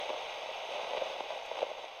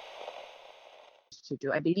to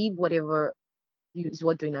do. I believe whatever is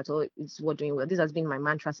worth doing at all is worth doing well. This has been my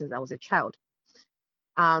mantra since I was a child.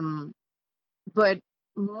 But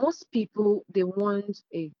most people, they want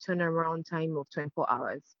a turnaround time of 24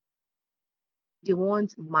 hours. They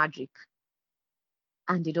want magic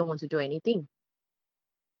and they don't want to do anything,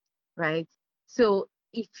 right? So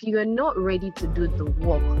if you're not ready to do the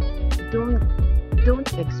work,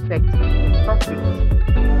 don't expect to be perfect.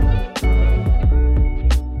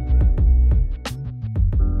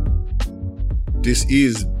 This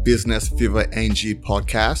is Business Fever NG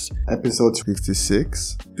Podcast, episode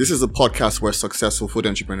 56. This is a podcast where successful food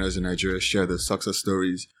entrepreneurs in Nigeria share the success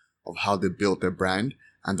stories of how they built their brand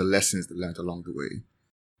and the lessons they learned along the way.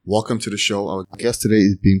 Welcome to the show. Our guest today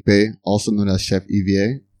is Bimpe, also known as Chef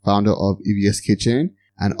Ivie, founder of Ivie's Kitchen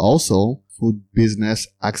and also Food Business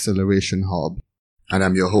Acceleration Hub. And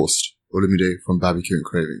I'm your host, Olumide from Barbecue and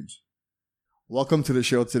Cravings. Welcome to the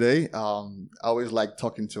show today. I always like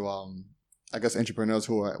talking to entrepreneurs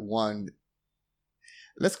who are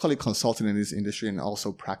let's call it consulting in this industry and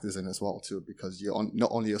also practicing as well too, because you're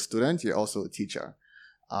not only a student, you're also a teacher.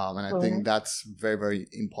 And I think that's very, very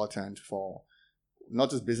important for not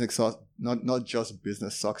just business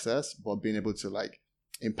success, but being able to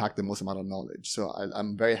impact the most amount of knowledge. So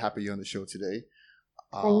I'm very happy you're on the show today.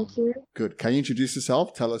 Thank you. Good. Can you introduce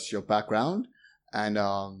yourself? Tell us your background and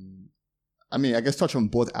I guess touch on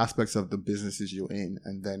both aspects of the businesses you're in,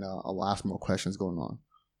 and then I'll ask more questions going on.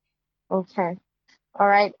 Okay. All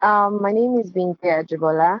right. My name is Bimpe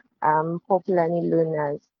Ajibola. I'm popularly known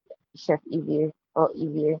as Chef Ivie or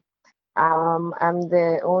Ivie. I'm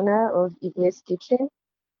the owner of Ivie's Kitchen,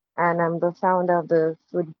 and I'm the founder of the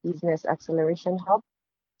Food Business Acceleration Hub.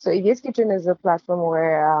 So Ivie's Kitchen is a platform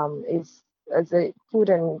where it's a food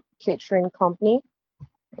and catering company,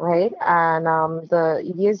 right? And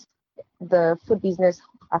the Food Business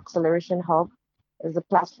Acceleration Hub is a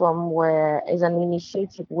platform where is an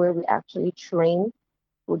initiative where we actually train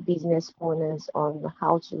food business owners on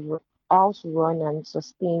how to run and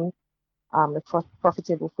sustain a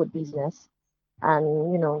profitable food business,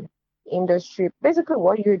 and industry basically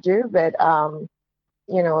what you do, but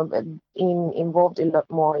involved a lot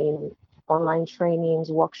more in online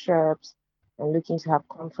trainings, workshops, and looking to have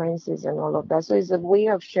conferences and all of that. So it's a way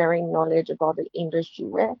of sharing knowledge about the industry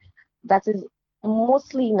where that is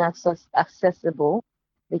mostly accessible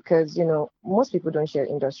because, most people don't share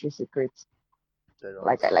industry secrets,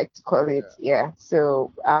 like I like to call it. Yeah.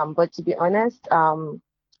 So, but to be honest,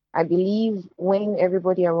 I believe when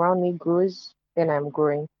everybody around me grows, then I'm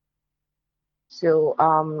growing. So,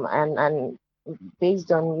 and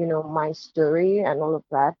based on, my story and all of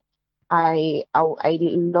that, I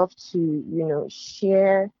love to,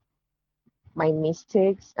 share my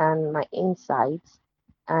mistakes and my insights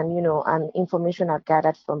and information I've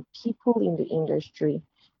gathered from people in the industry,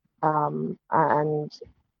 and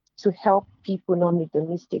to help people not make the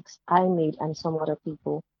mistakes I made and some other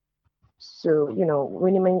people. So,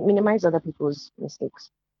 minimize other people's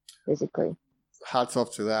mistakes, basically. Hats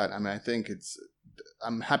off to that. I think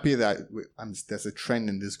I'm happy that there's a trend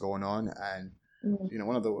in this going on. And,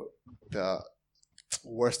 one of the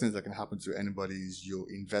worst things that can happen to anybody is you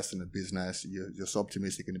invest in a business, you're so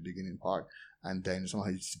optimistic in the beginning part, and then somehow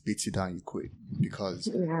it just beats you down, you quit because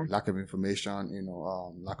lack of information,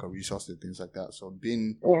 lack of resources, things like that. So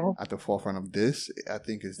being at the forefront of this, I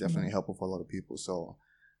think is definitely helpful for a lot of people. So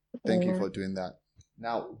thank you for doing that.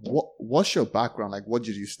 Now, what's your background? What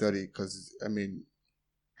did you study? Because,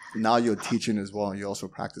 now you're teaching as well and you're also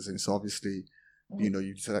practicing. So obviously,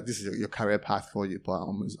 you said that this is your career path for you, but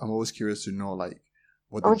I'm always curious to know,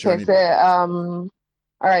 what the journey. Okay, so,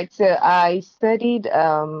 all right. So I studied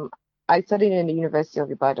in the University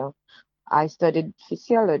of Ibadan. I studied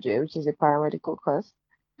physiology, which is a paramedical course.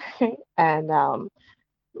 And, I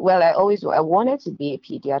wanted to be a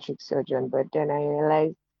pediatric surgeon, but then I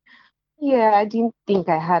realized, I didn't think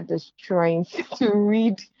I had the strength to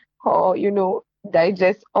read or,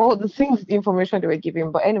 digest all the information they were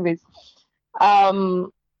giving. But anyways,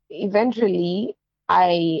 eventually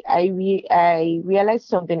I realized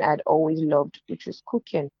something I'd always loved, which was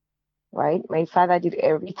cooking. Right, my father did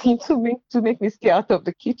everything to make me stay out of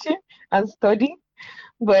the kitchen and study,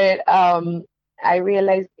 but I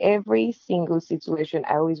realized every single situation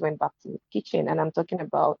I always went back to the kitchen, and I'm talking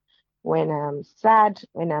about when I'm sad,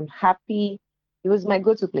 when I'm happy. It was my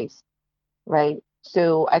go-to place, right?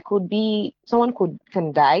 So someone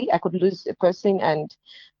can die, I could lose a person, and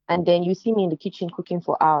then you see me in the kitchen cooking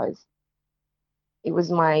for hours. It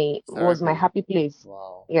was my happy place.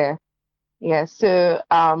 Wow. Yeah. Yeah. So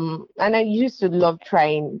and I used to love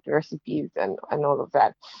trying recipes and all of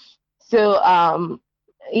that. So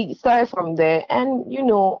it started from there. And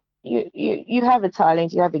you have a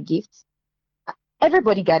talent, you have a gift.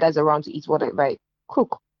 Everybody gathers around to eat whatever I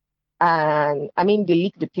cook. And I mean, they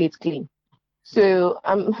lick the plate clean. So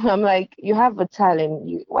I'm like, you have a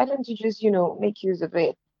talent. Why don't you just, make use of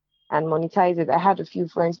it and monetize it? I had a few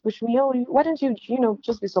friends push me, oh, why don't you,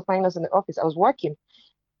 just be supplying us in the office? I was working,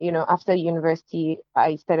 after university,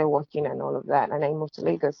 I started working and all of that, and I moved to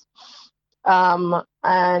Lagos.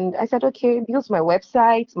 And I said, okay, build my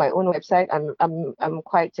website, my own website. I'm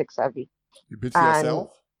quite tech savvy. You built it And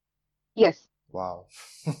yourself? yes, Wow.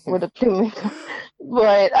 with a playmaker,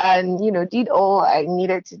 but and did all I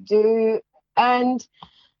needed to do. And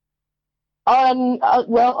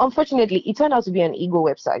well, unfortunately, it turned out to be an ego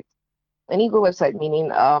website. An ego website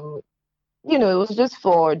meaning it was just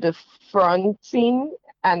for the fronting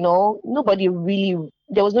and all. Nobody really,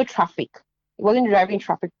 there was no traffic. It wasn't driving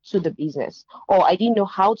traffic to the business, or I didn't know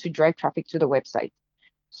how to drive traffic to the website.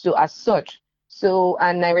 So as such,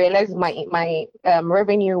 and I realized my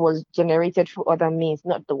revenue was generated through other means,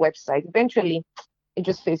 not the website. Eventually, it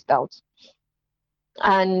just phased out.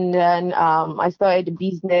 And then I started the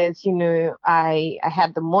business. I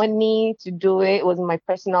had the money to do it. It was my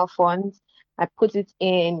personal funds. I put it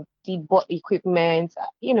in, did bought equipment.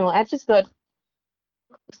 I just thought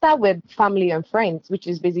start with family and friends, which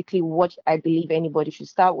is basically what I believe anybody should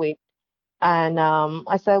start with. And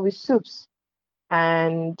I started with soups.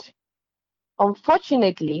 And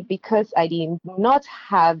unfortunately, because I did not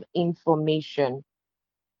have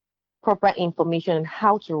proper information on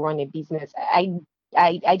how to run a business, I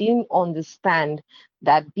didn't understand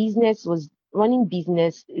that running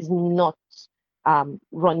business is not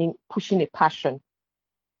pushing a passion.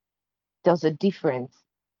 There's a difference.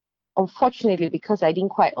 Unfortunately, because I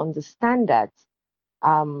didn't quite understand that,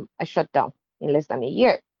 I shut down in less than a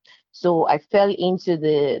year. So I fell into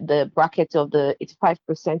the bracket of the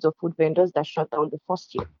 85% of food vendors that shut down the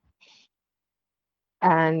first year.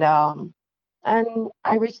 And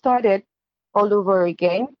I restarted all over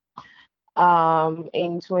again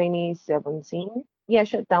in 2017. Yeah,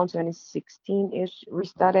 shut down 2016-ish,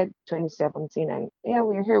 restarted 2017, and yeah,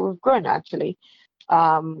 we're here. We've grown actually.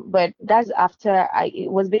 But that's after it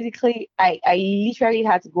was basically I literally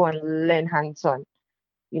had to go and learn hands-on,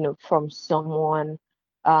 from someone,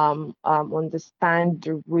 understand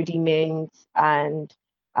the rudiments, and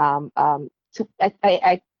to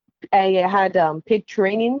I had paid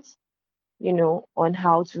trainings, on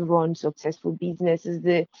how to run successful businesses.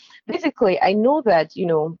 Basically, I know that,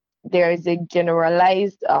 there is a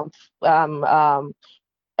generalized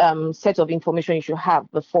set of information you should have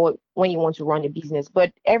before when you want to run a business,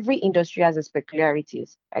 but every industry has its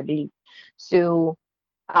peculiarities, I believe. So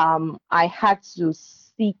I had to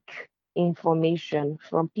seek information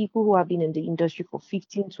from people who have been in the industry for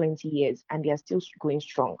 15, 20 years, and they are still going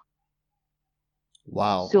strong.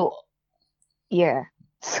 Wow. So yeah.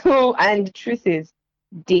 So, and the truth is,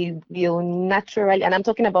 they will naturally, and I'm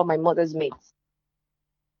talking about my mother's mates,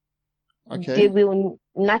 they Okay. will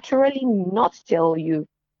naturally not tell you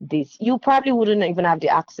this. You probably wouldn't even have the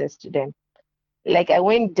access to them. Like I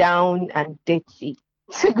went down and dirty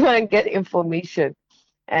to go and get information.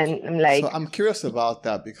 And I'm So like, I'm curious about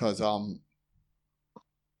that because let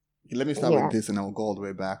me start with yeah, this and I'll go all the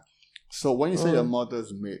way back. So when you say your mm,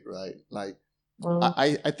 mother's mate, right? Like mm,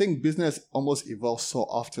 I think business almost evolves so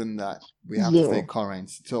often that we have to stay yeah, current.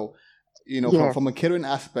 So, yes, from a catering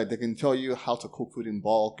aspect, they can tell you how to cook food in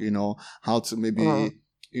bulk, how to mm, maybe,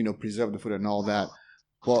 preserve the food and all that.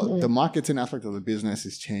 But the mm. marketing aspect of the business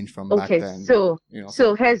is changed from back Okay, then, so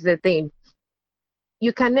here's the thing.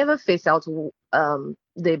 You can never face out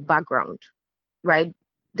the background, right?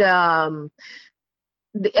 The,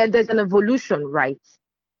 there's an evolution, right?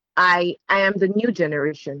 I am the new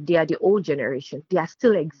generation. They are the old generation. They are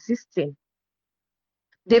still existing.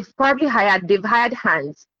 They've hired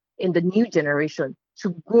hands in the new generation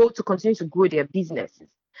to continue to grow their businesses.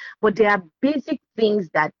 But there are basic things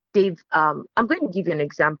that I'm going to give you an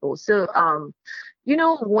example. So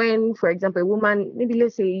when, for example, a woman, maybe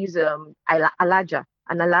let's say use an alaja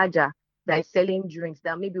that is selling drinks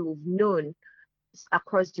that maybe we've known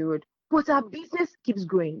across the road. But our business keeps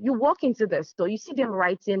growing. You walk into the store, you see them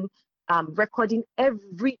recording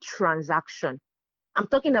every transaction. I'm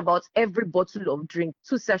talking about every bottle of drink,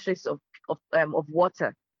 2 sachets of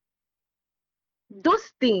water.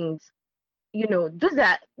 Those things, those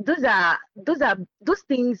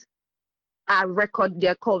things are record.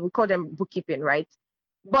 We call them bookkeeping, right?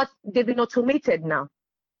 But they've been automated now.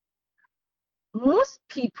 Most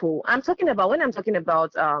people, when I'm talking about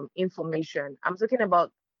information, I'm talking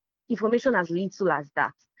about information as little as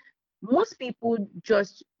that. Most people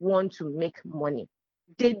just want to make money.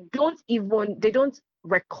 they don't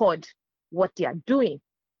record what they are doing.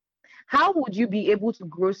 How would you be able to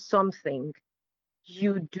grow something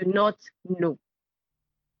you do not know?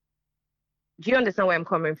 Do you understand where I'm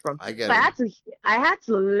coming from? I get So it. I had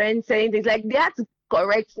to learn certain things. Like they had to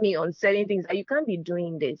correct me on certain things. Like, you can't be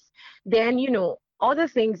doing this. Then, other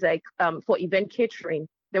things like for event catering,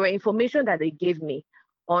 there were information that they gave me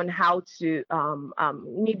on how to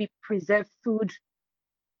maybe preserve food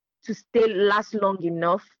to stay last long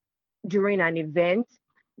enough during an event,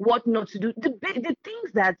 what not to do. The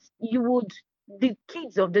things that the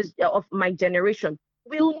kids of my generation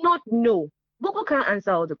will not know. Google can't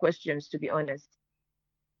answer all the questions, to be honest.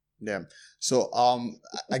 Yeah. So I'm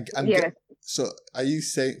Yes. so are you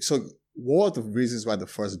saying so? What are the reasons why the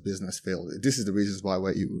first business failed? This is the reasons why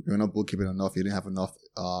you're not bookkeeping enough. You didn't have enough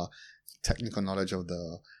technical knowledge of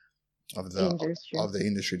the Industry.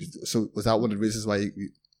 industry. So was that one of the reasons why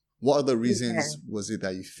what other Yeah. reasons was it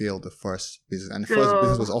that you failed the first business? And the first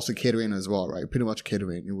business So was also catering as well, right? Pretty much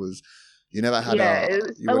catering. It was you never had yeah, you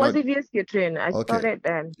it were was not Ivie's kitchen. I okay. started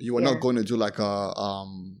then. You were not Yeah. going to do like a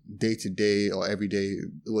day to day or every day.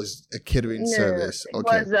 It was a catering No, service. it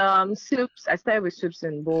Okay. was soups. I started with soups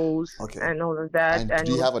and bowls Okay. and all of that. And And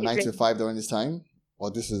do you have a even 9 to 5 during this time?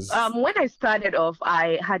 Or this is when I started off,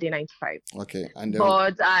 I had a 9 to 5. okay. And then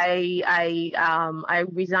But I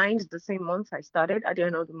resigned the same month I started. At the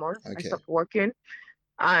end of the month, I okay. stopped working,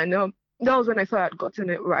 and that was when I thought I'd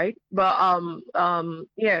gotten it right. But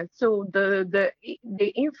yeah. So the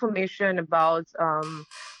information about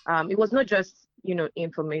it was not just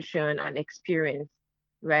information and experience,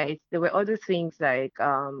 right? There were other things like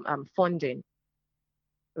funding,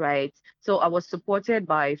 right? So I was supported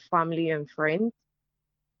by family and friends,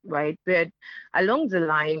 right? But along the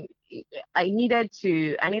line, I needed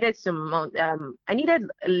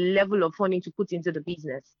a level of funding to put into the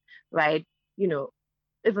business, right? You know,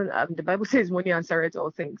 even the Bible says money answereth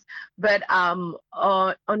all things. But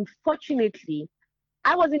unfortunately,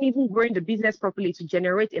 I wasn't even growing the business properly to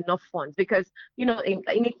generate enough funds because in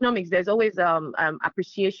economics there's always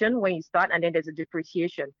appreciation when you start, and then there's a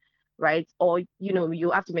depreciation, right? Or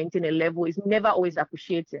you have to maintain a level. It's never always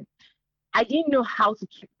appreciating. I didn't know how to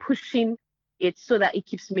keep pushing it so that it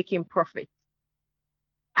keeps making profit.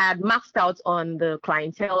 I had maxed out on the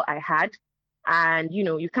clientele I had, and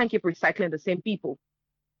you can't keep recycling the same people.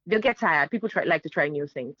 They'll get tired. People like to try new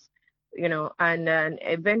things, and then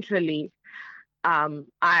eventually,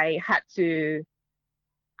 I had to.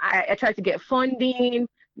 I tried to get funding.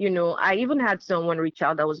 I even had someone reach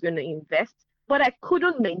out that was going to invest, but I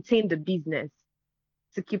couldn't maintain the business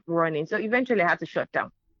to keep running. So eventually, I had to shut down.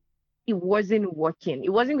 It wasn't working. It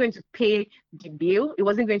wasn't going to pay the bill. It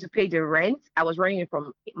wasn't going to pay the rent. I was running it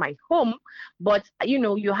from my home, but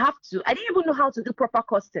you have to. I didn't even know how to do proper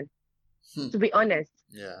costing, to be honest.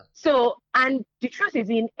 Yeah. So, and the truth is,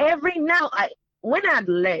 when I had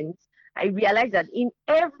learned, I realized that in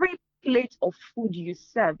every plate of food you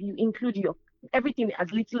serve, you include your everything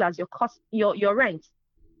as little as your cost, your rent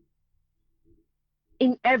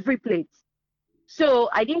in every plate. So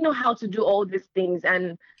I didn't know how to do all these things,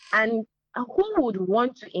 and who would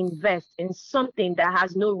want to invest in something that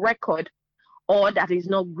has no record or that is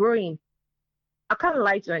not growing? I can't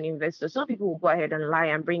lie to an investor. Some people will go ahead and lie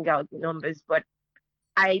and bring out numbers, but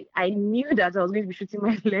I knew that I was going to be shooting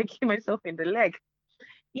myself in the leg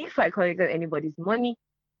if I collected anybody's money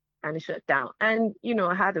and shut down. And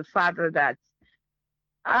I had a father that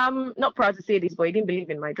I'm not proud to say this, but he didn't believe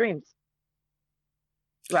in my dreams.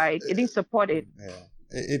 Right? He didn't support it. Yeah.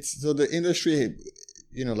 It's so the industry,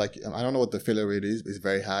 like I don't know what the failure rate is, but it's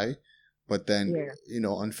very high. But then,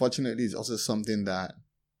 unfortunately, it's also something that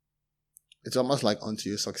it's almost like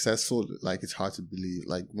until you're successful, like it's hard to believe.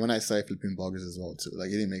 Like when I started flipping burgers as well too, like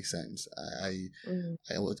it didn't make sense. I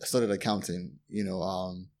started accounting,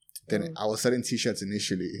 then I was selling t-shirts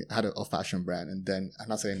initially. I had a fashion brand, and then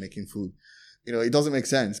I started making food. It doesn't make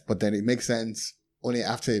sense, but then it makes sense only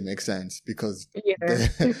after it makes sense because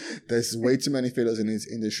there's way too many failures in this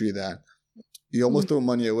industry that you almost throw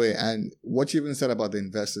money away. And what you even said about the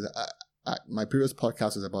investors, my previous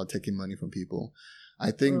podcast was about taking money from people.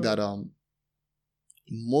 I think that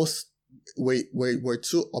we're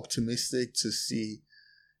too optimistic to see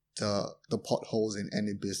the potholes in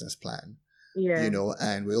any business plan. Yeah.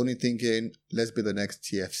 And we're only thinking, let's be the next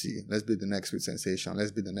TFC, let's be the next Sweet Sensation,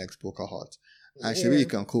 let's be the next Booker Hot. And maybe you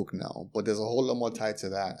can cook now, but there's a whole lot more tied to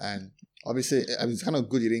that. And obviously, it's kind of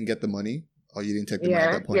good you didn't get the money or you didn't take the money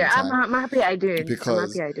at that point in time. I'm happy I did.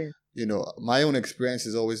 Because, I'm happy I did. My own experience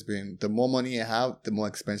has always been the more money you have, the more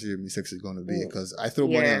expensive your mistakes is going to be. Because I throw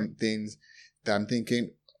money on things that I'm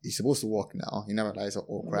thinking, you're supposed to work now. You never realize,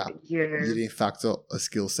 oh crap, Yeah. you didn't factor a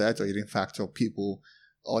skill set, or you didn't factor people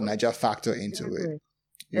or Niger factor into it. Exactly.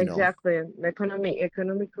 You know. Exactly.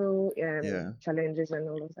 Economical Yeah. challenges and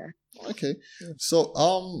all of that. Okay. Yeah. So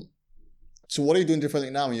what are you doing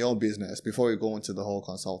differently now in your business before we go into the whole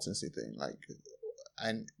consultancy thing? Like,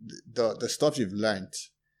 and the stuff you've learned,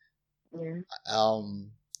 Yeah.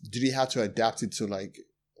 did you have to adapt it to, like,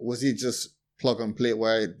 was it just plug and play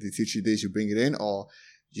where they teach you this, you bring it in, or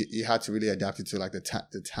you had to really adapt it to like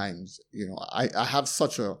the times? You know, I have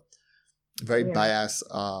such a very biased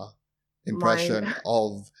impression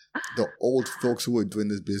of the old folks who were doing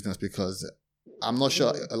this business, because I'm not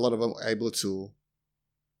sure a lot of them are able to.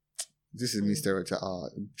 This is me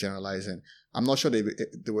generalizing. I'm not sure they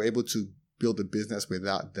were able to build a business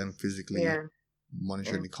without them physically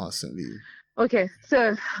monitoring it constantly. Okay,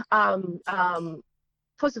 so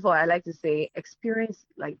first of all, I like to say experience,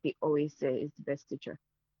 like they always say, is the best teacher.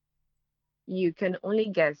 You can only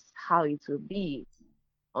guess how it will be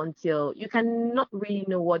until you cannot really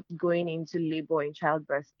know what going into labor and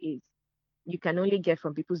childbirth is. You can only get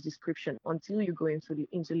from people's description until you go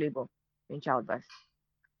into labor and childbirth.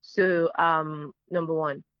 So number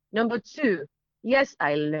one. Number two, yes,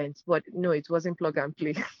 I learned, but no, it wasn't plug and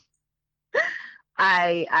play.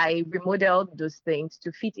 I remodeled those things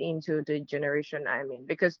to fit into the generation I'm in,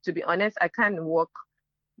 because to be honest, I can't work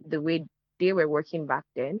the way they were working back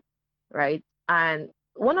then, right? And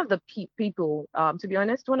one of the people, to be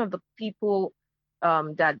honest, one of the people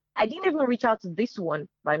that I didn't even reach out to this one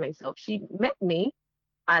by myself. She met me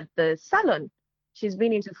at the salon. She's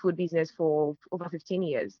been into food business for over 15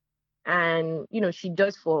 years. And, you know, she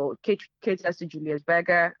does for caters to Julius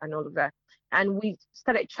Berger and all of that. And we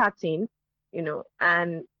started chatting, you know,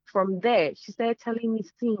 and from there, she started telling me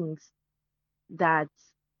things that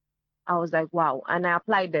I was like, wow. And I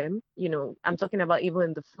applied them, you know, I'm talking about even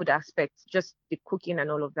in the food aspect, just the cooking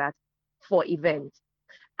and all of that for events.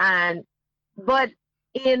 And, but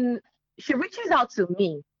she reaches out to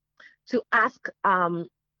me to ask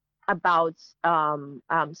about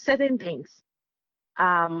certain things.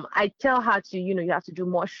 I tell her to, you know, you have to do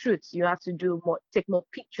more shoots, you have to take more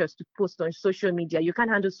pictures to post on social media. You can't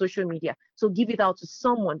handle social media, so give it out to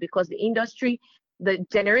someone, because the industry, the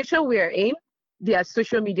generation we are in, they are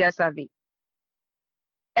social media savvy.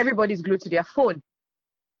 Everybody's glued to their phone,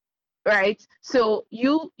 right? So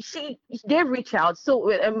they reach out. So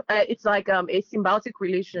it's like a symbiotic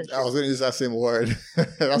relationship. I was going to use that same word.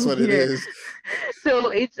 That's what it is. So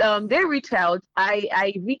it's they reach out,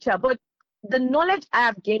 I reach out, but the knowledge I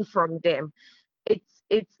have gained from them,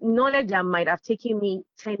 it's knowledge that might have taken me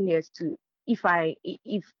 10 years to, if I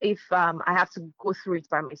have to go through it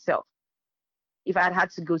by myself. If I had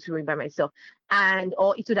to go through it by myself,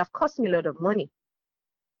 or it would have cost me a lot of money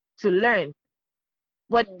to learn.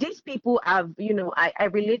 But these people have, you know, I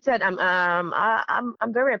related. I'm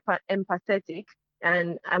very empathetic,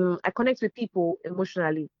 and I connect with people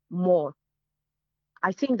emotionally more.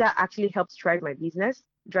 I think that actually helps drive my business.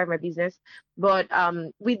 But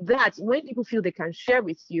with that, when people feel they can share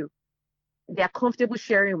with you, they're comfortable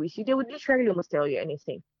sharing with you, they would literally almost tell you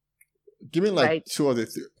anything. Give me like two other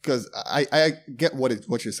because I get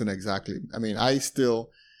what you're saying exactly. I mean,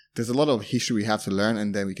 there's a lot of history we have to learn,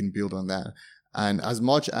 and then we can build on that. And as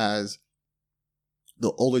much as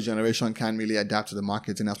the older generation can really adapt to the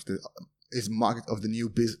market and after is market of the new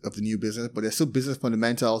business, but there's still business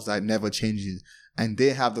fundamentals that never changes, and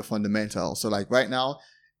they have the fundamentals. So like right now,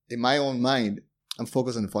 in my own mind, I'm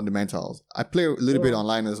focused on the fundamentals. I play a little bit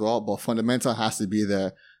online as well, but fundamental has to be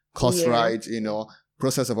there. Cost right, you know,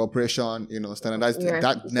 process of operation, you know, standardized.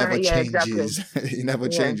 That never changes. Exactly. It never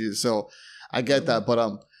changes. So I get that,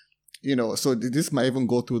 but you know, so this might even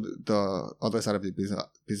go through the other side of the business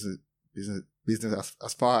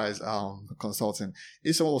as far as consulting.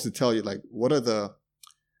 If someone was to tell you, like,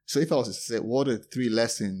 if I was to say, what are the 3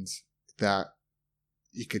 lessons that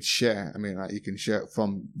you could share? I mean, like, you can share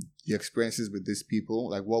from your experiences with these people.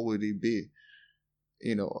 Like, what would it be?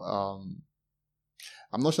 You know,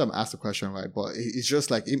 I'm not sure I'm asked the question right, but it's just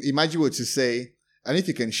like, imagine you were to say, and if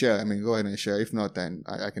you can share, I mean, go ahead and share. If not, then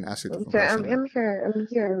I can ask you the question. I'm here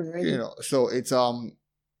already. You know, so it's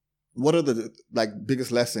what are the like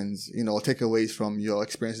biggest lessons, you know, takeaways from your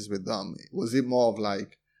experiences with them? Was it more of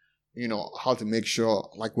like, you know, how to make sure,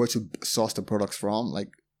 like, where to source the products from? Like,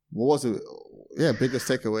 what was the biggest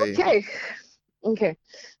takeaway? Okay.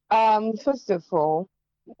 First of all,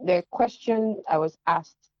 the question I was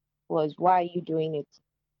asked was, why are you doing it?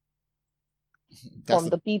 From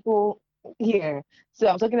the people Yeah. So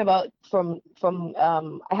I'm talking about from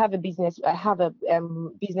I have a business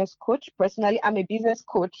coach. Personally, I'm a business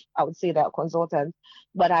coach. I would say that consultant,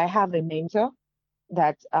 but I have a mentor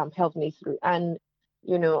that helped me through. And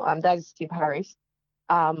that's Steve Harris.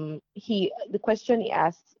 He the question he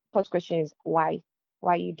asked, first question is why?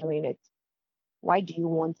 Why are you doing it? Why do you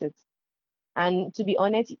want it? And to be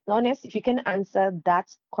honest, if you can answer that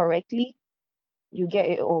correctly, you get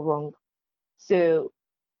it all wrong. So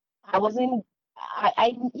I wasn't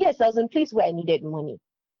I yes, I was in a place where I needed money,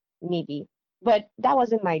 maybe, but that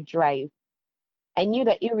wasn't my drive. I knew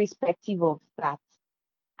that irrespective of that,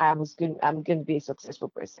 I'm going to be a successful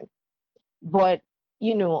person. But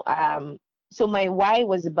you know, so my why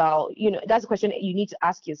was about, that's a question that you need to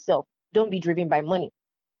ask yourself. Don't be driven by money.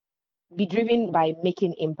 Be driven by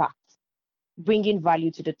making impact, bringing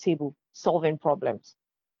value to the table, solving problems.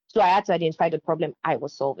 So I had to identify the problem I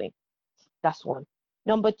was solving. That's one.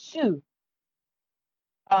 Number two,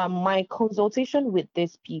 my consultation with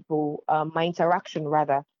these people, my interaction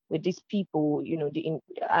rather with these people,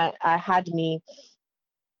 I had me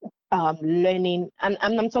learning, and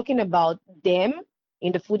I'm talking about them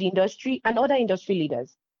in the food industry and other industry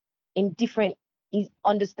leaders in different, is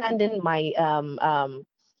understanding my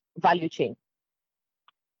value chain.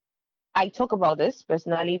 I talk about this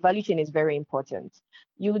personally. Value chain is very important.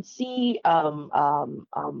 You would see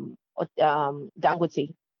Dangote,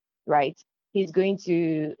 right? He's going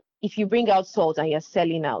to, if you bring out salt and you're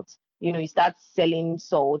selling out, you start selling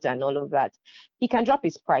salt and all of that, he can drop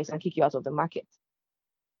his price and kick you out of the market.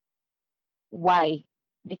 Why?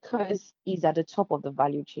 Because he's at the top of the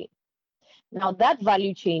value chain. Now, that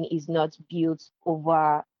value chain is not built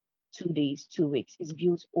over 2 days, 2 weeks. It's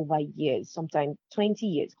built over years, sometimes 20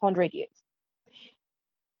 years, 100 years.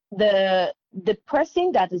 The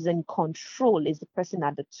person that is in control is the person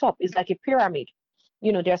at the top. It's like a pyramid.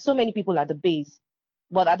 There are so many people at the base,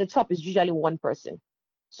 but at the top is usually one person.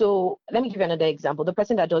 So let me give you another example. The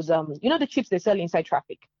person that does the chips they sell inside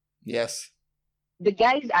traffic. Yes. The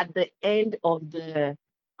guys at the end of the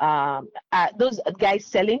those guys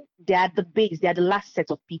selling, they're at the base, they're the last set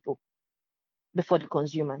of people before the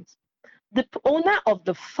consumers. The owner of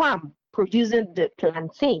the farm producing the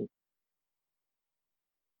plantain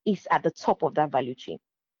is at the top of that value chain.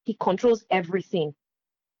 He controls everything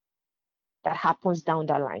that happens down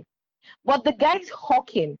the line. But the guys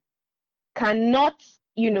hawking cannot,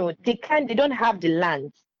 they don't have the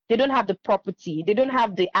land, they don't have the property, they don't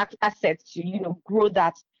have the assets to, grow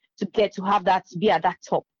that, to get to have that, to be at that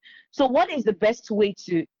top. So what is the best way what's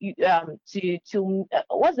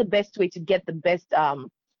the best way to get the best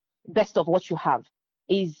of what you have?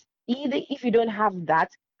 Is either, if you don't have that,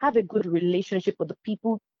 have a good relationship with the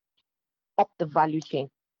people up the value chain,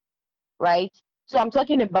 right? So I'm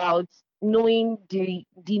talking about knowing the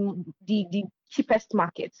cheapest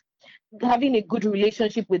market, having a good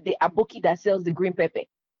relationship with the aboki that sells the green pepper,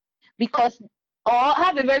 because, or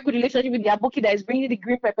have a very good relationship with the aboki that is bringing the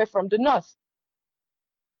green pepper from the north.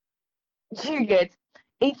 Do you get?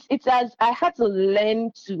 It's as I had to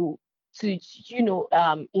learn to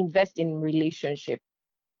invest in relationship,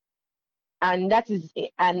 and that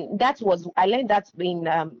was, I learned that in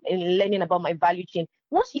learning about my value chain.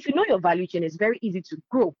 Once, if you know your value chain, it's very easy to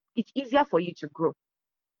grow. It's easier for you to grow.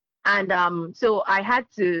 And so I had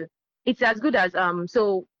to, it's as good as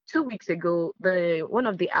so 2 weeks ago, the one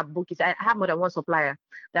of the app bookies, I have more than one supplier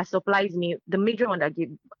that supplies me. The major one that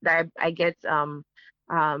I get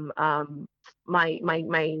my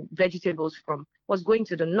vegetables from was going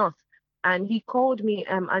to the north. And he called me,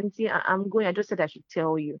 auntie, I'm going. I just said I should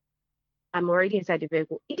tell you, I'm already inside the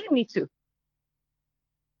vehicle. He didn't need to,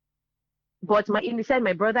 but he said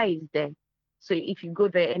my brother is there. So if you go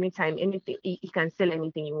there anytime, anything, he can sell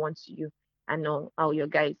anything he wants to you and all your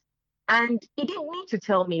guys. And he didn't need to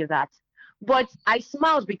tell me that. But I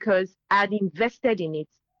smiled because I had invested in it.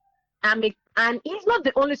 And he's not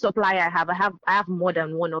the only supplier I have. I have more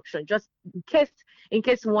than one option, just in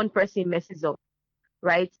case one person messes up,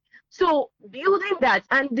 right? So building that,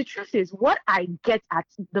 and the truth is, what I get at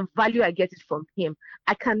the value I get it from him,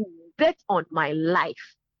 I can bet on my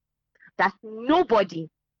life that nobody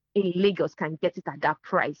in Lagos can get it at that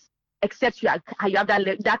price, except you have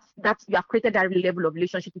that you have created that level of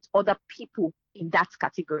relationship with other people in that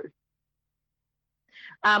category.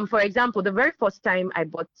 For example, the very first time I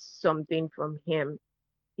bought something from him,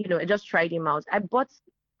 I just tried him out.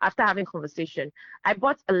 After having conversation, I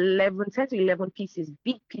bought 10 to 11 pieces,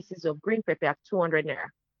 big pieces of green pepper at 200 naira.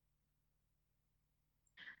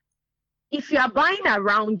 If you are buying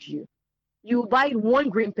around you buy one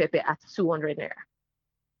green pepper at 200 naira.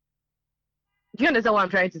 Do you understand what I'm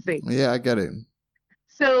trying to say? Yeah, I get it.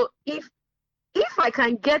 So if I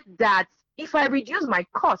can get that, if I reduce my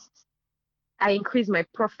costs, I increase my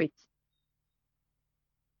profit.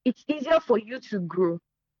 It's easier for you to grow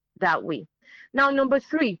that way. Now, number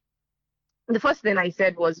three, the first thing I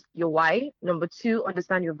said was your why. Number two,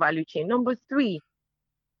 understand your value chain. Number three,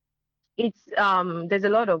 it's there's a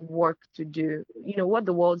lot of work to do. You know what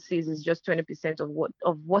the world sees is just 20%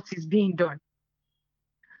 of what is being done,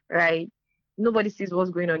 right? Nobody sees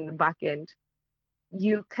what's going on in the back end.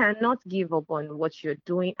 You cannot give up on what you're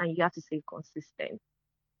doing, and you have to stay consistent.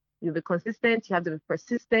 You'll be consistent, you have to be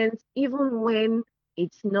persistent, even when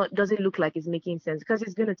it's not doesn't look like it's making sense, because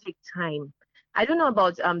it's gonna take time. I don't know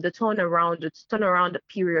about the turnaround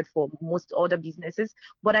period for most other businesses,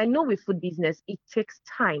 but I know with food business it takes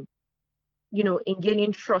time, in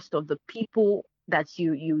gaining trust of the people that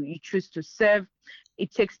you choose to serve.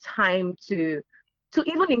 It takes time to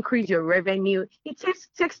even increase your revenue. It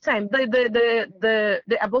takes time. The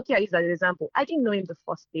Abokia is an example. I didn't know him the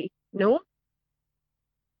first day. No,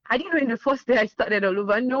 I didn't know him the first day I started all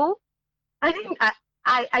over. No, I didn't.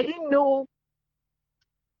 I didn't know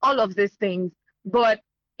all of these things, but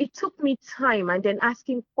it took me time and then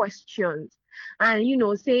asking questions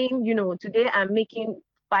and saying, today I'm making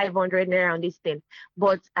 500 naira on this thing,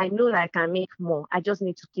 but I know that I can make more. I just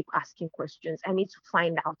need to keep asking questions. I need to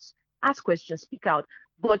find out. Ask questions, speak out,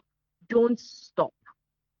 but don't stop.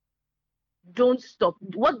 Don't stop.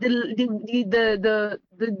 What the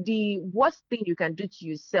worst thing you can do to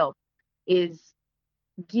yourself is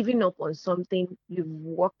giving up on something you've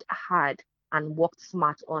worked hard and worked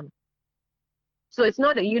smart on. So it's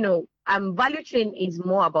not value chain is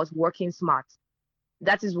more about working smart.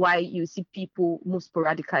 That is why you see people move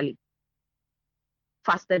sporadically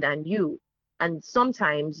faster than you. And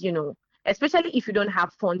sometimes, especially if you don't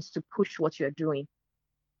have funds to push what you're doing.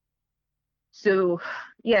 So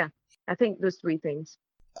yeah, I think those three things.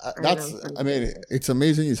 It's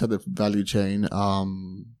amazing you said the value chain.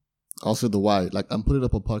 Also the why. Like, I'm putting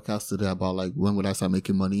up a podcast today about like when would I start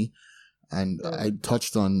making money, and I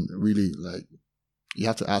touched on really like you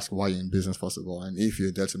have to ask why you're in business first of all, and if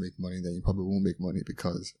you're there to make money, then you probably won't make money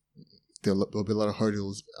because there'll be a lot of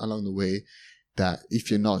hurdles along the way. That if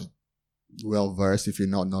you're not well versed, if you're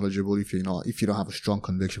not knowledgeable, if you don't have a strong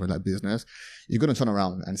conviction for that business, you're going to turn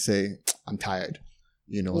around and say, I'm tired.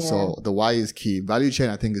 So the why is key. Value chain,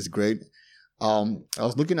 I think, is great. I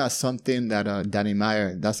was looking at something that Danny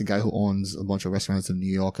Meyer, that's the guy who owns a bunch of restaurants in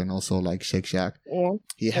New York and also like Shake Shack.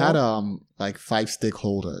 He had like 5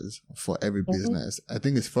 stakeholders for every business. I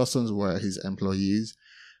think his first ones were his employees,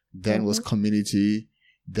 then was community,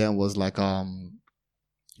 then was like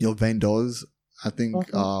your vendors, I think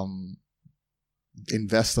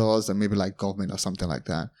investors, and maybe like government or something like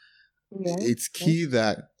that. It's key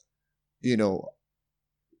that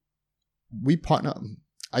we partner.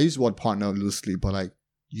 I use the word partner loosely, but like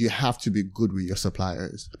you have to be good with your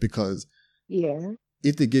suppliers, because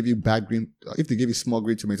if they give you small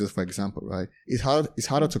green tomatoes, for example, right, it's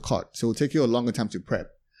harder to cut, so it'll take you a longer time to prep.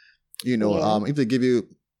 If they give you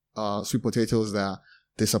sweet potatoes that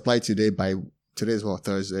they supply today, by today's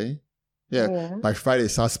Thursday, by Friday it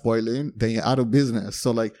starts spoiling, then you're out of business.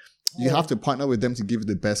 So like you have to partner with them to give you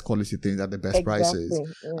the best quality things at the best prices.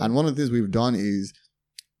 And one of the things we've done is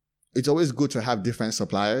it's always good to have different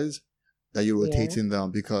suppliers that you're rotating them,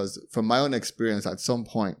 because from my own experience, at some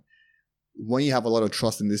point, when you have a lot of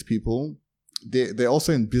trust in these people, they're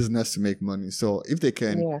also in business to make money. So if they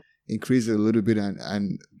can increase it a little bit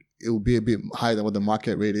and it will be a bit higher than what the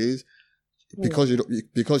market rate is, because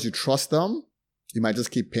you trust them, you might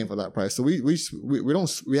just keep paying for that price. So we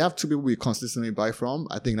have 2 people we consistently buy from.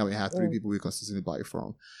 I think now we have 3 people we consistently buy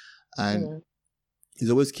from, and it's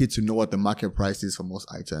always key to know what the market price is for most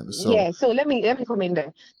items. So let me come in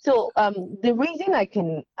there. So the reason I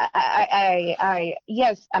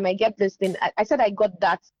might get this thing. I said I got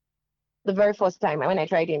that the very first time when I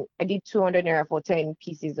tried him. I did 200 naira for 10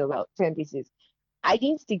 pieces, about 10 pieces. I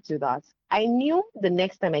didn't stick to that. I knew the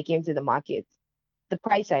next time I came to the market, the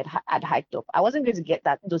price had hiked up. I wasn't going to get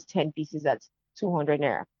those 10 pieces at 200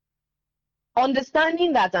 naira.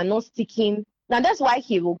 Understanding that I'm not sticking. Now, that's why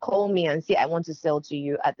he will call me and say, I want to sell to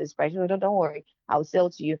you at this price. No, don't worry, I'll sell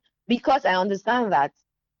to you. Because I understand that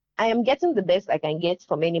I am getting the best I can get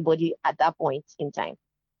from anybody at that point in time.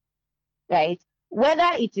 Right?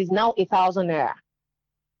 Whether it is now 1,000 naira,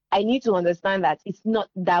 I need to understand that it's not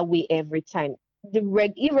that way every time. The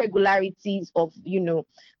irregularities of,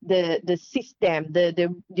 the system,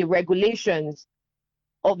 the regulations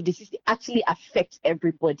of the system actually affect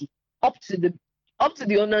everybody, up to the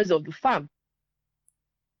owners of the farm.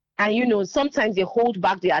 And sometimes they hold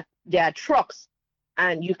back their trucks,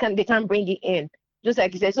 and they can't bring it in. Just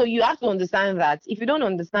like you said. So you have to understand that. If you don't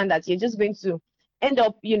understand that, you're just going to end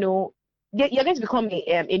up, you're going to become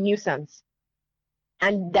a nuisance,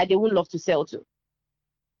 and that they would love to sell to.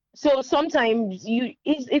 So sometimes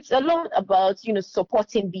it's a lot about,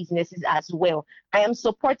 supporting businesses as well. I am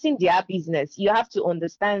supporting their business. You have to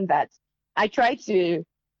understand that. I try to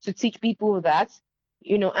teach people that,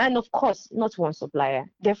 and of course, not one supplier.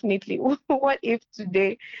 Definitely. What if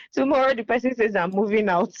tomorrow the person says I'm moving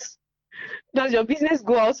out? Does your business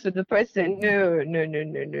go out for the person? No, no, no,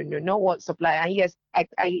 no, no, no, not one supplier. And yes,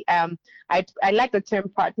 I like the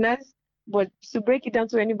term partners, but to break it down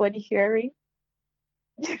to anybody hearing,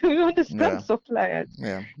 you understand Yeah. suppliers,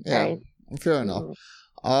 Yeah. Yeah. right? Fair enough.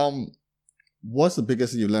 Mm. Um, what's the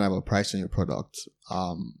biggest thing you learn about pricing your product?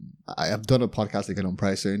 I have done a podcast again on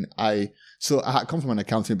pricing. So I come from an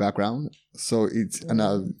accounting background, so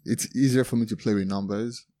it's easier for me to play with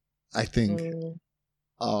numbers, I think. Mm.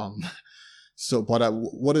 Um, so, but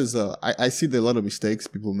I see there are a lot of mistakes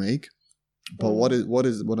people make, but what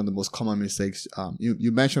is one of the most common mistakes?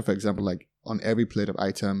 You mentioned, for example, like on every plate of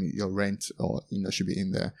item, your rent or, should be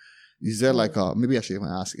in there. Is there like maybe I should even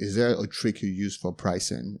ask, is there a trick you use for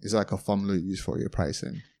pricing? Is there like a formula you use for your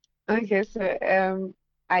pricing? Okay, so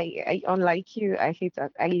I unlike you, I hate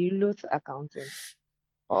that. I loathe accounting,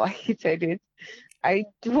 or I hated it. I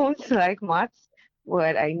don't like maths,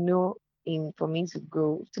 but I know for me to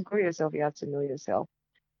grow yourself, you have to know yourself.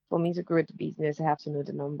 For me to grow the business, I have to know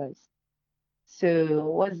the numbers. So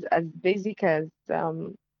what's as basic as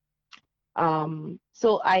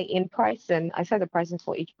so in pricing, I set the pricing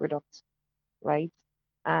for each product, right?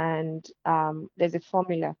 And there's a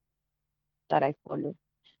formula that I follow.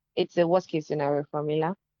 It's a worst case scenario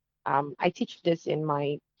formula. I teach this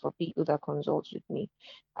for people that consult with me.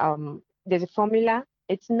 There's a formula.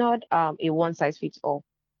 It's not a one size fits all,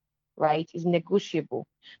 right? It's negotiable,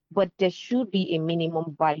 but there should be a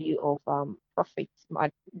minimum value of profit.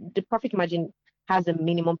 The profit margin has a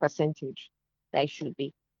minimum percentage that it should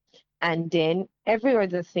be, and then every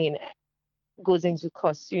other thing goes into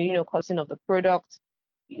cost. Costing of the product.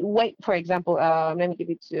 Wait, for example, let me give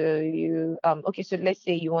it to you. Okay, so let's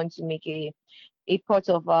say you want to make a pot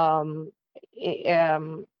of a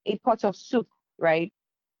pot of soup, right?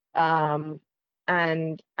 Um,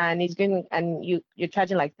 and it's going and you're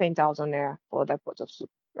charging like 10,000 naira for that pot of soup,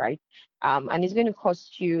 right? And it's going to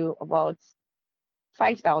cost you about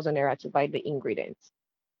 5,000 naira to buy the ingredients.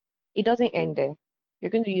 It doesn't end there.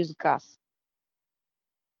 You're going to use gas.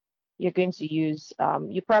 You're going to use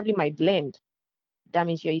you probably might blend. That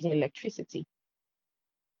means you're using electricity,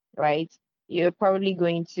 right? You're probably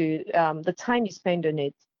going to the time you spend on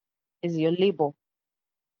it is your labor.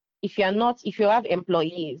 If you have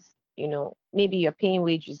employees, maybe you're paying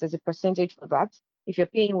wages, there's a percentage for that. If you're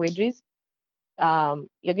paying wages,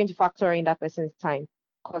 you're going to factor in that person's time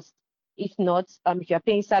cost. If not, if you're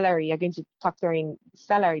paying salary, you're going to factor in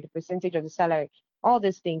salary, the percentage of the salary, all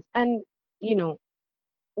these things. And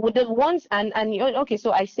with the ones okay,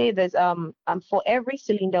 so I say there's for every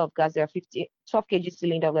cylinder of gas there are 12 kg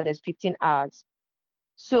cylinder of gas, there's 15 hours.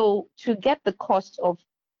 So to get the cost of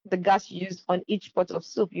the gas used on each pot of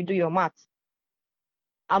soup, you do your math.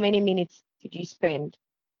 How many minutes did you spend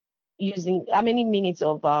using? How many minutes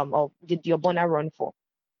of did your burner run for?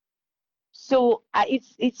 So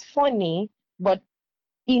it's funny, but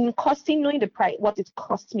in costing, knowing the price, what it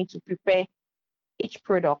costs me to prepare each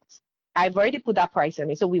product, I've already put that price on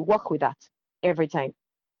it. So we work with that every time.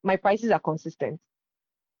 My prices are consistent,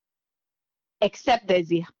 except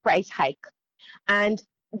there's a price hike, and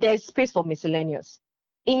there's space for miscellaneous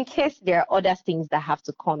in case there are other things that have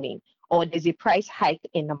to come in, or there's a price hike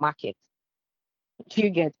in the market. Do you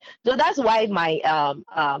get? So that's why my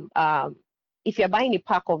if you're buying a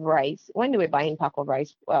pack of rice, when they were buying pack of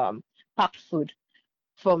rice, packed food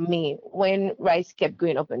from me, when rice kept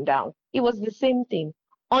going up and down, it was the same thing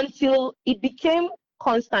until it became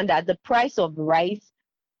constant that the price of rice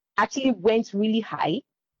actually went really high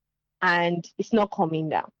and it's not coming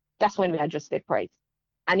down. That's when we adjusted price,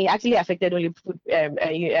 and it actually affected only food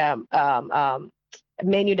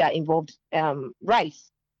menu that involved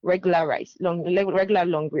rice, regular rice, regular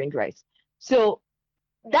long grain rice. So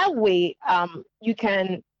that way, you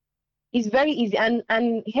can. It's very easy.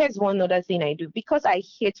 And here's one other thing I do, because I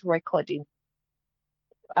hate recording.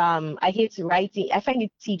 I hate writing. I find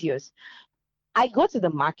it tedious. I go to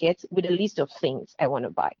the market with a list of things I want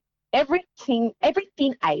to buy. Everything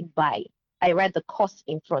I buy, I write the cost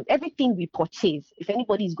in front. Everything we purchase, if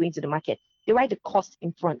anybody is going to the market, they write the cost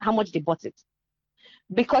in front, how much they bought it,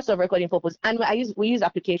 because of recording purpose. And we use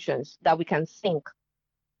applications that we can sync,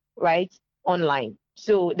 right, online.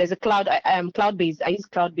 So there's a cloud-based. I use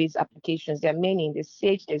cloud-based applications. There are many. There's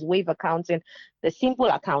Sage, there's Wave Accounting, there's Simple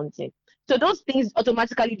Accounting. So those things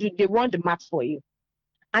automatically they run the maths for you.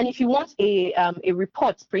 And if you want a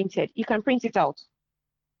report printed, you can print it out.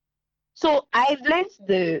 So I've learned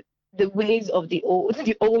the ways of the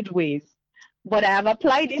old ways, but I have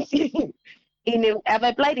applied it I've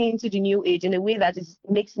applied it into the new age in a way that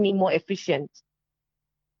makes me more efficient.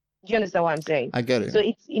 Do you understand what I'm saying? I get it. So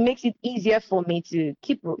it makes it easier for me to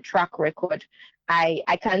keep track record.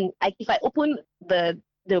 If I open the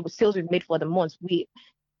sales we've made for the month,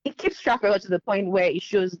 it keeps track record to the point where it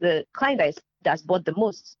shows the client that's bought the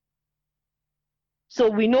most. So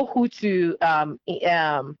we know who to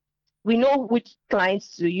we know which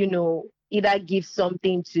clients to either give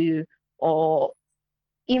something to or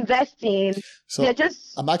invest in. So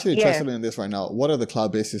I'm actually interested in this right now. What are the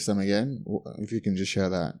cloud-based system again? If you can just share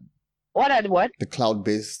that. What are what? The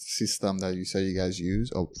cloud-based system that you say you guys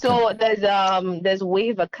use. There's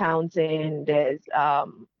Wave Accounting, there's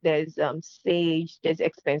Sage, there's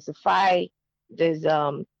Expensify, there's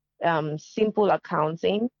Simple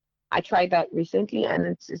Accounting. I tried that recently, and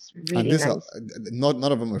it's really nice. None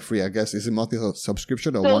of them are free, I guess. Is it monthly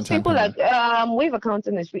subscription or one-time payment? Wave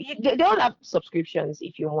Accounting is free. They all have subscriptions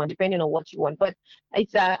if you want, depending on what you want. But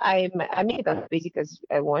it's I made it as basic as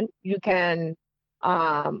I want. You can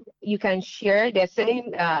share. There's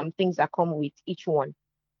certain things that come with each one.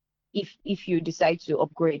 If you decide to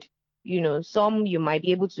upgrade, some you might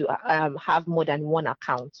be able to have more than one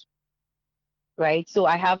account. Right, so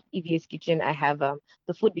I have Ivie's Kitchen. I have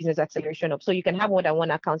the Food Business Acceleration Hub. So you can have more than one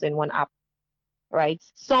account in one app, right?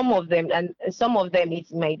 Some of them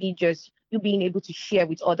it might be just you being able to share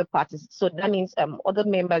with other parties. So that means other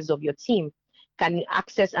members of your team can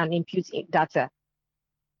access and input data.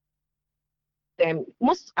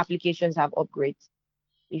 Most applications have upgrades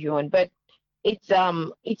if you want, but it's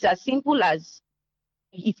as simple as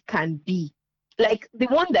it can be. Like the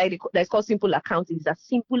one that's called Simple Accounting is as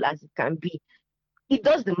simple as it can be. It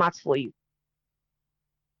does the maths for you.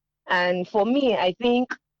 And for me, I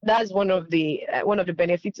think that's one of the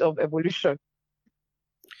benefits of evolution,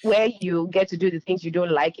 where you get to do the things you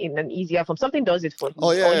don't like in an easier form. Something does it for you.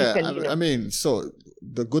 Oh yeah, I mean, so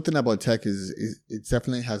the good thing about tech is it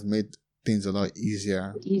definitely has made things a lot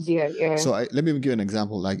easier. Yeah. So let me give you an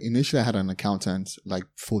example. Like initially, I had an accountant, like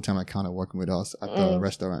full-time accountant, working with us at the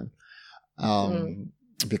restaurant.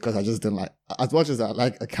 Because I just didn't like, as much as I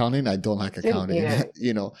like accounting, I don't like accounting,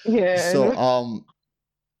 Yeah. So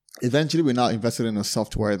eventually we now invested in a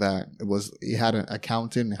software that it had an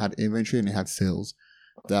accounting, it had inventory, and it had sales.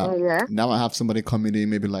 Now I have somebody coming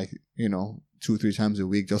in maybe 2-3 times a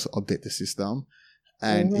week just to update the system,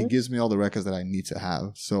 and it gives me all the records that I need to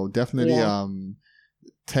have. So definitely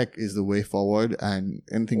tech is the way forward, and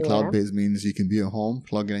anything cloud-based means you can be at home,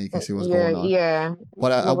 plug in, and you can see what's going on. Yeah.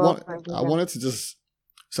 But I wanted to just,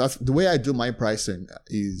 so the way I do my pricing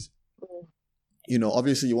is,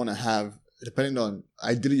 obviously you want to have, depending on,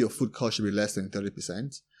 ideally your food cost should be less than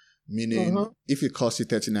 30%, meaning if it costs you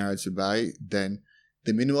 30 naira to buy, then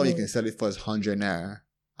the minimum you can sell it for is 100 naira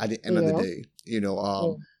at the end of the day.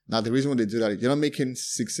 Now the reason why they do that, you're not making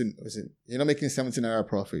 17 naira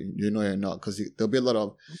profit. You're not, because there'll be a lot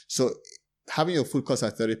of, so having your food cost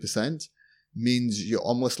at 30% means you're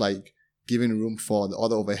almost like giving room for the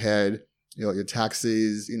other overhead, your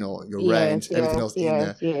taxes, your rent, everything else in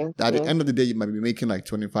there. At the end of the day, you might be making like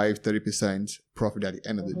 25-30% profit at the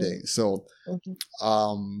end of the day. So,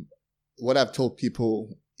 what I've told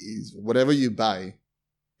people is whatever you buy,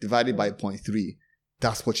 divided by 0.3,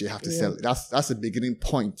 that's what you have to sell. That's the beginning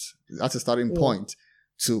point. That's the starting point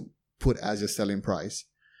to put as your selling price.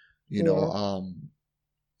 So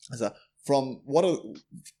from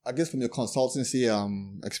from your consultancy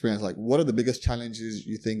experience, like what are the biggest challenges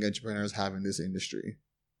you think entrepreneurs have in this industry?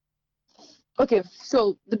 Okay,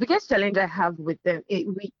 so the biggest challenge I have with them is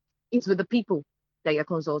with the people that you're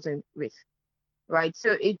consulting with, right?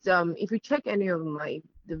 So it's if you check any of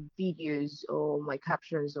the videos or my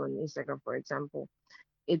captions on Instagram, for example,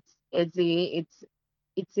 it's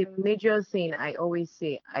a major thing. I always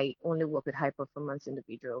say I only work with high performance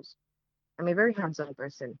individuals. I'm a very hands-on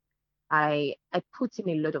person. I put in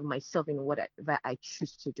a lot of myself in whatever I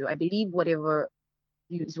choose to do. I believe whatever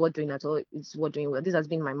is worth doing at all is worth doing well. This has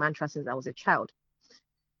been my mantra since I was a child.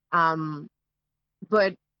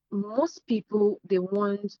 But most people, they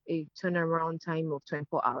want a turnaround time of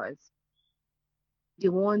 24 hours. They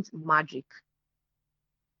want magic,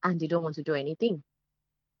 and they don't want to do anything,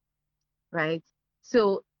 right?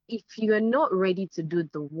 So if you're not ready to do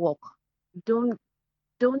the work, don't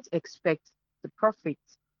expect the profit.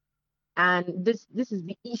 And this is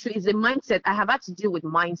the issue, is a mindset. I have had to deal with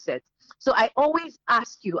mindset. So I always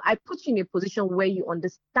ask you, I put you in a position where you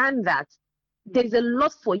understand that there's a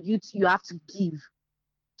lot for you have to give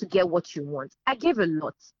to get what you want. I gave a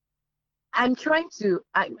lot. I'm trying to,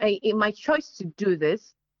 in my choice to do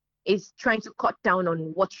this is trying to cut down on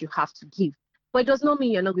what you have to give. But it does not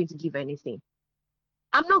mean you're not going to give anything.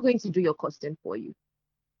 I'm not going to do your costing for you.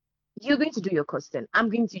 You're going to do your costing. I'm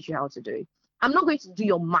going to teach you how to do it. I'm not going to do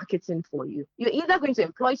your marketing for you. You're either going to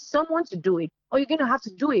employ someone to do it, or you're going to have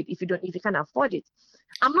to do it if you can't afford it.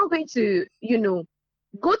 I'm not going to,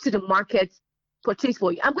 go to the market, purchase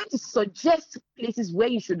for you. I'm going to suggest places where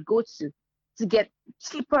you should go to get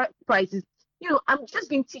cheaper prices. I'm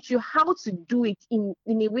just going to teach you how to do it in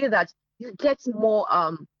a way that you get more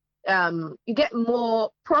you get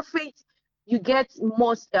more profit, you get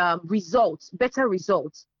more results, better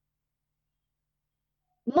results.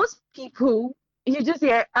 Most people, you just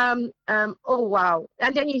hear oh wow,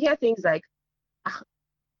 and then you hear things like, ah,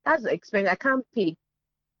 that's expensive, I can't pay.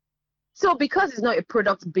 So because it's not a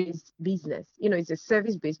product based business, it's a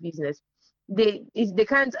service based business, they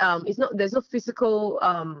can't it's not, there's no physical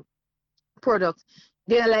product.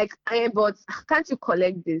 They're like, but can't you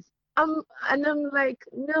collect this? And I'm like,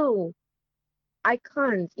 no, I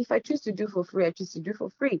can't. If I choose to do for free, I choose to do for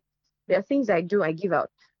free. There are things I do, I give out.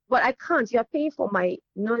 But I can't. You are paying for my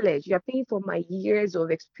knowledge. You are paying for my years of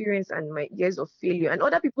experience and my years of failure and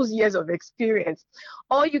other people's years of experience.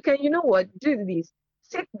 Or you can, do this.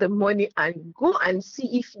 Take the money and go and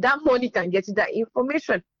see if that money can get you that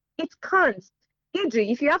information. It can't.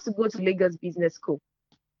 Idri, if you have to go to Lagos Business School,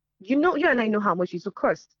 you and I know how much it will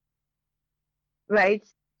cost, right?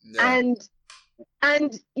 Yeah.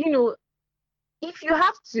 And if you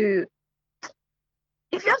have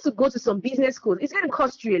to go to some business schools, it's going to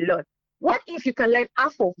cost you a lot. What if you can learn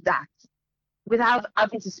half of that without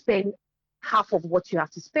having to spend half of what you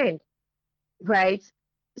have to spend, right?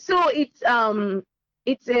 So I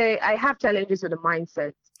have challenges with the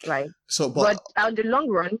mindset, right? So, But on the long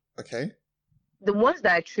run, okay, the ones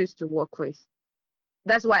that I choose to work with,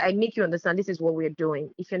 that's why I make you understand this is what we're doing.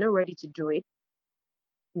 If you're not ready to do it,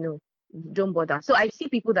 no, don't bother. So I see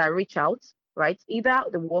people that reach out, right? Either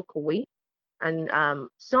they walk away, and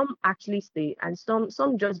some actually stay, and some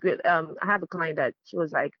just go. I have a client that she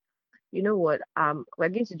was like, you know what, we're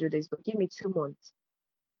going to do this, but give me 2 months,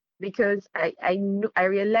 because I know, I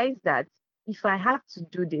realized that if I have to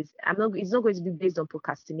do this, it's not going to be based on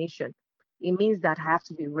procrastination. It means that I have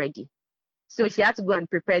to be ready. So she had to go and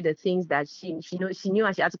prepare the things that she knew,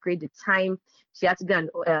 and she had to create the time. She had to go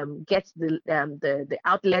and get the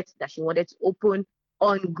outlets that she wanted to open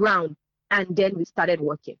on ground, and then we started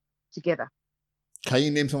working together. can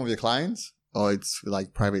you name some of your clients, or it's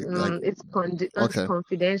like private? It's Okay,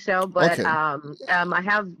 confidential, but okay. I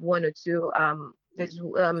have one or two. There's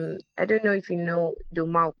I don't know if you know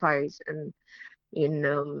the Pies and in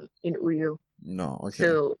Uyo. No, okay.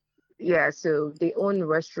 So yeah, so they own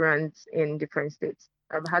restaurants in different states.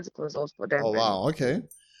 I've had to consult for them, Oh and wow, okay.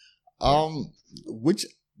 yeah. Which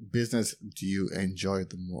business do you enjoy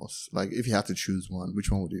the most? Like, if you had to choose one,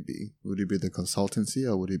 which one would it be? Would it be the consultancy,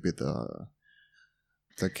 or would it be the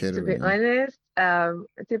To be catering? honest, um,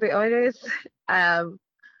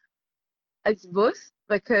 it's both,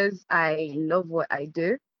 because I love what I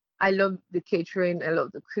do. I love the catering, I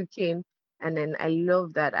love the cooking, and then I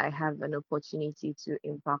love that I have an opportunity to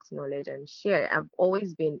impact knowledge and share. I've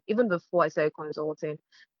always been, even before I started consulting,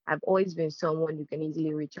 I've always been someone you can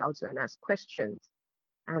easily reach out to and ask questions.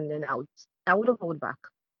 And then I wouldn't hold back,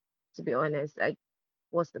 to be honest. Like,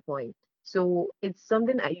 what's the point? So it's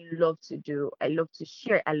something I love to do. I love to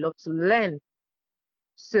share. I love to learn.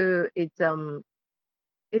 So it's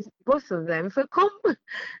both of them. If I come,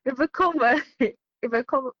 if I come, if I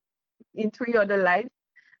come in 3 other lives,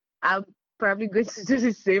 I'm probably going to do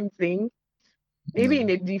the same thing. Maybe Yeah. in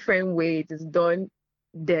a different way it is done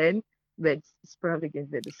then, but it's probably going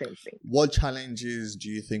to be the same thing. What challenges do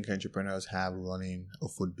you think entrepreneurs have running a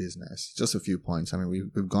food business? Just a few points. I mean,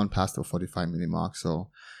 we've gone past the 45-minute mark, so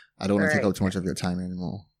I don't All want to take right. up too much of your time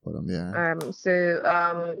anymore. But yeah. So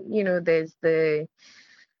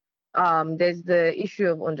there's the issue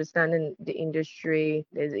of understanding the industry.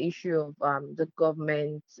 There's the issue of the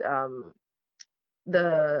government,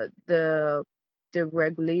 the the the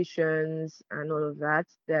regulations and all of that.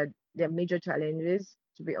 They're major challenges,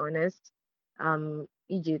 to be honest.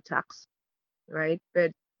 E.g. tax, right?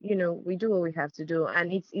 But we do what we have to do,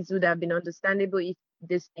 and it would have been understandable if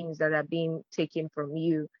these things that are being taken from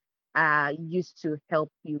you are used to help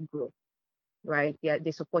you grow, right? Yeah,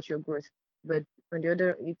 they support your growth. But on the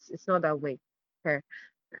other, it's not that way. Okay.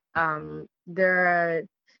 There are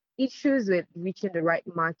issues with reaching the right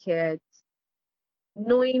market,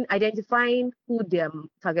 identifying who their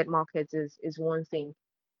target market is one thing,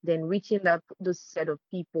 then reaching those set of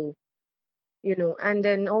people, and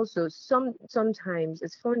then also sometimes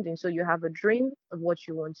it's funding. So you have a dream of what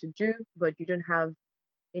you want to do, but you don't have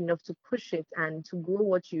enough to push it and to grow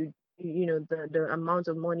what the amount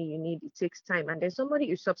of money you need. It takes time, and then somebody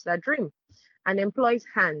usurps that dream and employs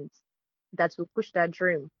hands that will push that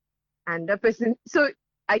dream, and that person. So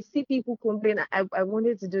I see people complain, I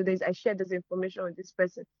wanted to do this, I shared this information with this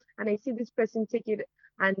person, and I see this person take it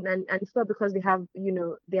and feel because they have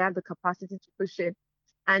the capacity to push it,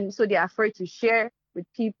 and so they're afraid to share with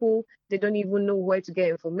people. They don't even know where to get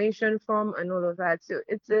information from and all of that. So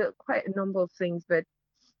it's quite a number of things, but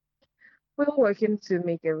we're working to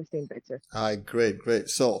make everything better. All right, great.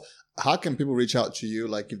 So how can people reach out to you,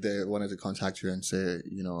 like if they wanted to contact you and say,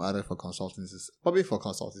 either for consultancy, probably for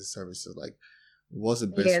consultancy services, like what's the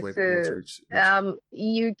best way for people to reach?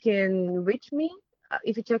 You can reach me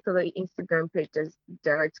if you check the Instagram page. There's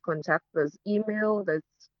direct contact. There's email. There's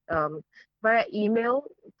via email,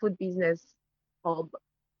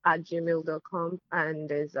 foodbusinesshub@gmail.com, and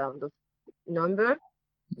there's the number.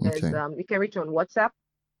 There's you can reach on WhatsApp,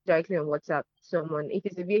 directly on WhatsApp. If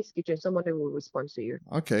it's a VX kitchen, somebody will respond to you.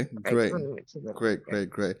 Okay, great.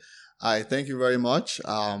 Great. I thank you very much.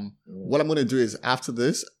 What I'm going to do is after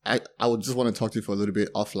this, I would just want to talk to you for a little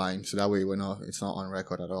bit offline, so that way it's not on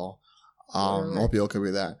record at all. I hope you're okay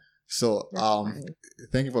with that. So,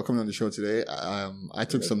 thank you for coming on the show today. I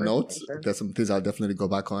took some notes. There's some things I'll definitely go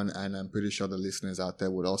back on, and I'm pretty sure the listeners out there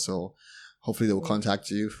would also, hopefully they will contact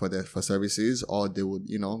you for services, or they would,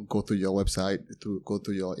 go through your website, go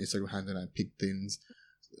through your Instagram handle and pick things,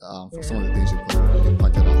 for some of the things you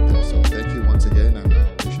pointed out there. So thank you once again, and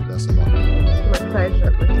wish you best of luck. My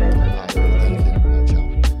pleasure. Thank you.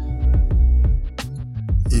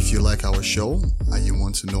 If you like our show and you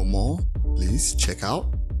want to know more, please check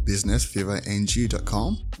out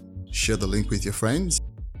businessfeverng.com. Share the link with your friends.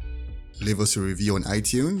 Leave us a review on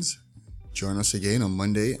iTunes. Join us again on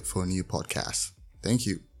Monday for a new podcast. Thank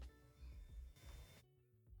you.